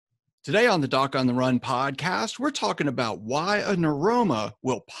Today on the Doc on the Run podcast, we're talking about why a neuroma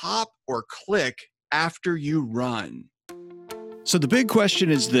will pop or click after you run. So the big question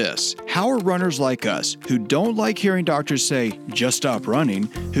is this: how are runners like us, who don't like hearing doctors say, just stop running,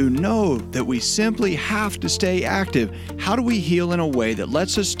 who know that we simply have to stay active, how do we heal in a way that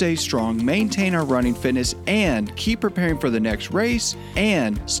lets us stay strong, maintain our running fitness, and keep preparing for the next race,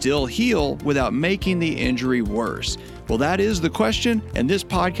 and still heal without making the injury worse? Well, that is the question, and this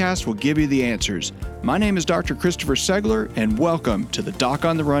podcast will give you the answers. My name is Dr. Christopher Segler, and welcome to the Doc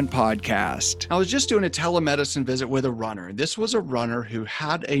on the Run podcast. I was just doing a telemedicine visit with a runner. This was a runner who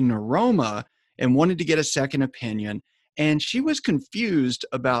had a neuroma and wanted to get a second opinion, and she was confused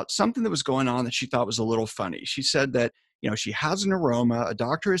about something that was going on that she thought was a little funny. She said that, she has a neuroma, a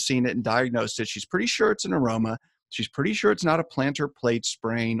doctor has seen it and diagnosed it. She's pretty sure it's a neuroma. She's pretty sure it's not a plantar plate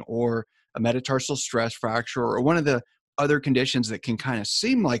sprain or a metatarsal stress fracture or one of the other conditions that can kind of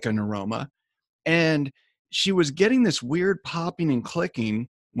seem like a neuroma. And she was getting this weird popping and clicking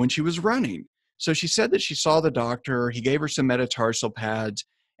when she was running. So she said that she saw the doctor, he gave her some metatarsal pads,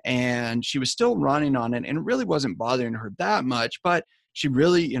 and she was still running on it, and it really wasn't bothering her that much, but she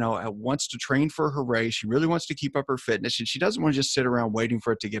really, wants to train for her race. She really wants to keep up her fitness, and she doesn't want to just sit around waiting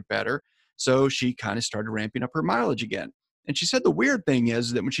for it to get better. So she kind of started ramping up her mileage again. And she said the weird thing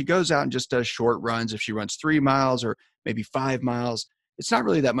is that when she goes out and just does short runs, if she runs 3 miles or maybe 5 miles, it's not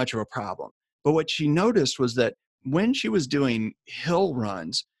really that much of a problem. But what she noticed was that when she was doing hill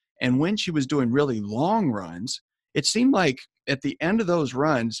runs and when she was doing really long runs, it seemed like at the end of those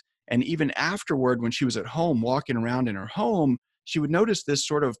runs and even afterward when she was at home walking around in her home, she would notice this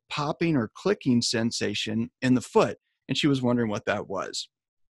sort of popping or clicking sensation in the foot. And she was wondering what that was.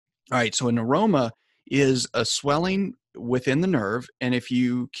 All right, so a neuroma is a swelling within the nerve, and if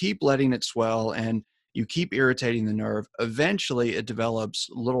you keep letting it swell and you keep irritating the nerve, eventually it develops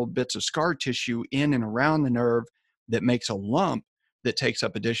little bits of scar tissue in and around the nerve that makes a lump that takes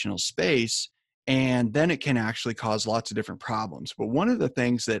up additional space, and then it can actually cause lots of different problems. But one of the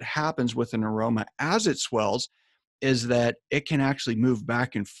things that happens with a neuroma as it swells is that it can actually move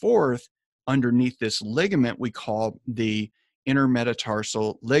back and forth underneath this ligament we call the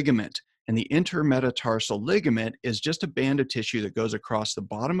intermetatarsal ligament. And the intermetatarsal ligament is just a band of tissue that goes across the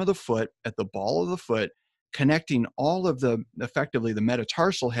bottom of the foot at the ball of the foot, connecting all of effectively the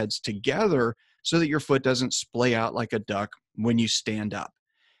metatarsal heads together so that your foot doesn't splay out like a duck when you stand up.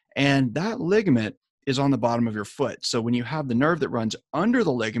 And that ligament is on the bottom of your foot. So when you have the nerve that runs under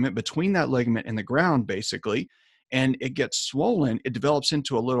the ligament, between that ligament and the ground, basically, and it gets swollen, it develops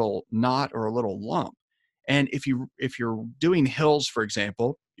into a little knot or a little lump. And if you're doing hills, for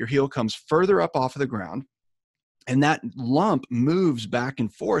example, your heel comes further up off of the ground, and that lump moves back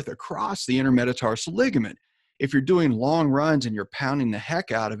and forth across the intermetatarsal ligament. If you're doing long runs and you're pounding the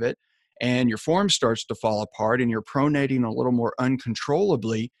heck out of it, and your form starts to fall apart and you're pronating a little more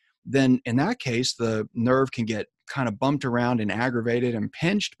uncontrollably, then in that case, the nerve can get kind of bumped around and aggravated and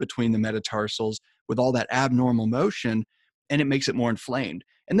pinched between the metatarsals with all that abnormal motion, and it makes it more inflamed.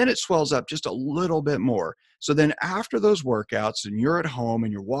 And then it swells up just a little bit more. So then after those workouts and you're at home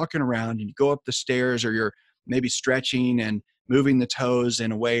and you're walking around and you go up the stairs or you're maybe stretching and moving the toes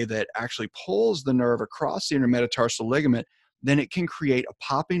in a way that actually pulls the nerve across the intermetatarsal ligament, then it can create a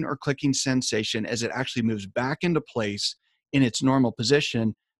popping or clicking sensation as it actually moves back into place in its normal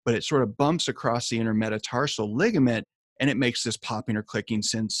position, but it sort of bumps across the intermetatarsal ligament and it makes this popping or clicking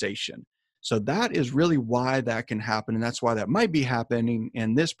sensation. So that is really why that can happen, and that's why that might be happening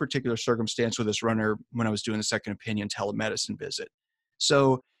in this particular circumstance with this runner when I was doing the second opinion telemedicine visit.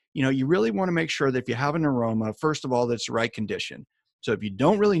 So, you really want to make sure that if you have a neuroma, first of all, that's the right condition. So if you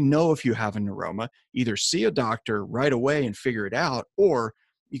don't really know if you have a neuroma, either see a doctor right away and figure it out, or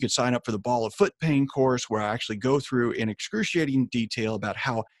you could sign up for the Ball of Foot Pain course where I actually go through in excruciating detail about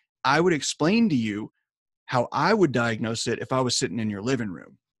how I would explain to you how I would diagnose it if I was sitting in your living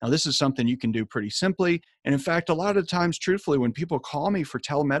room. Now, this is something you can do pretty simply. And in fact, a lot of times, truthfully, when people call me for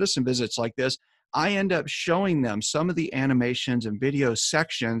telemedicine visits like this, I end up showing them some of the animations and video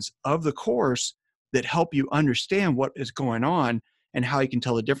sections of the course that help you understand what is going on and how you can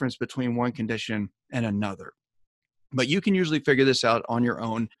tell the difference between one condition and another. But you can usually figure this out on your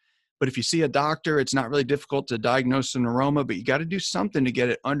own. But if you see a doctor, it's not really difficult to diagnose a neuroma, but you got to do something to get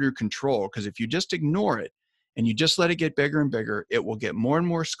it under control. Because if you just ignore it, and you just let it get bigger and bigger, it will get more and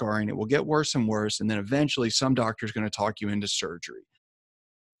more scarring, it will get worse and worse, and then eventually some doctor is going to talk you into surgery.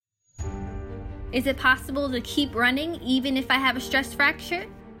 Is it possible to keep running even if I have a stress fracture?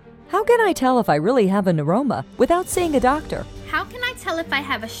 How can I tell if I really have a neuroma without seeing a doctor? How can I tell if I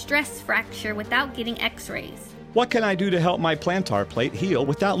have a stress fracture without getting x-rays? What can I do to help my plantar plate heal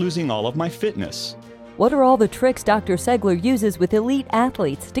without losing all of my fitness? What are all the tricks Dr. Segler uses with elite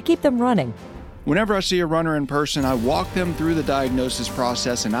athletes to keep them running? Whenever I see a runner in person, I walk them through the diagnosis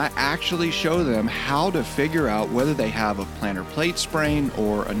process and I actually show them how to figure out whether they have a plantar plate sprain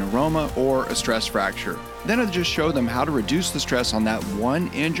or a neuroma or a stress fracture. Then I just show them how to reduce the stress on that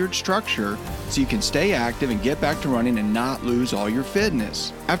one injured structure so you can stay active and get back to running and not lose all your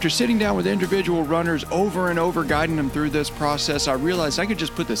fitness. After sitting down with individual runners over and over guiding them through this process, I realized I could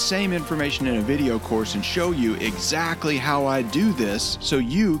just put the same information in a video course and show you exactly how I do this so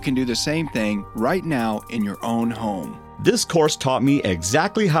you can do the same thing right now in your own home. This course taught me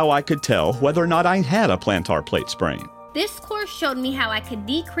exactly how I could tell whether or not I had a plantar plate sprain. This course showed me how I could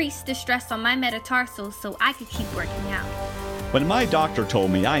decrease the stress on my metatarsals so I could keep working out. When my doctor told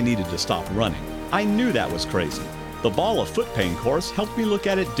me I needed to stop running, I knew that was crazy. The Ball of Foot Pain course helped me look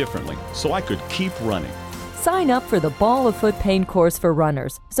at it differently so I could keep running. Sign up for the Ball of Foot Pain course for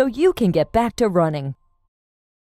runners so you can get back to running.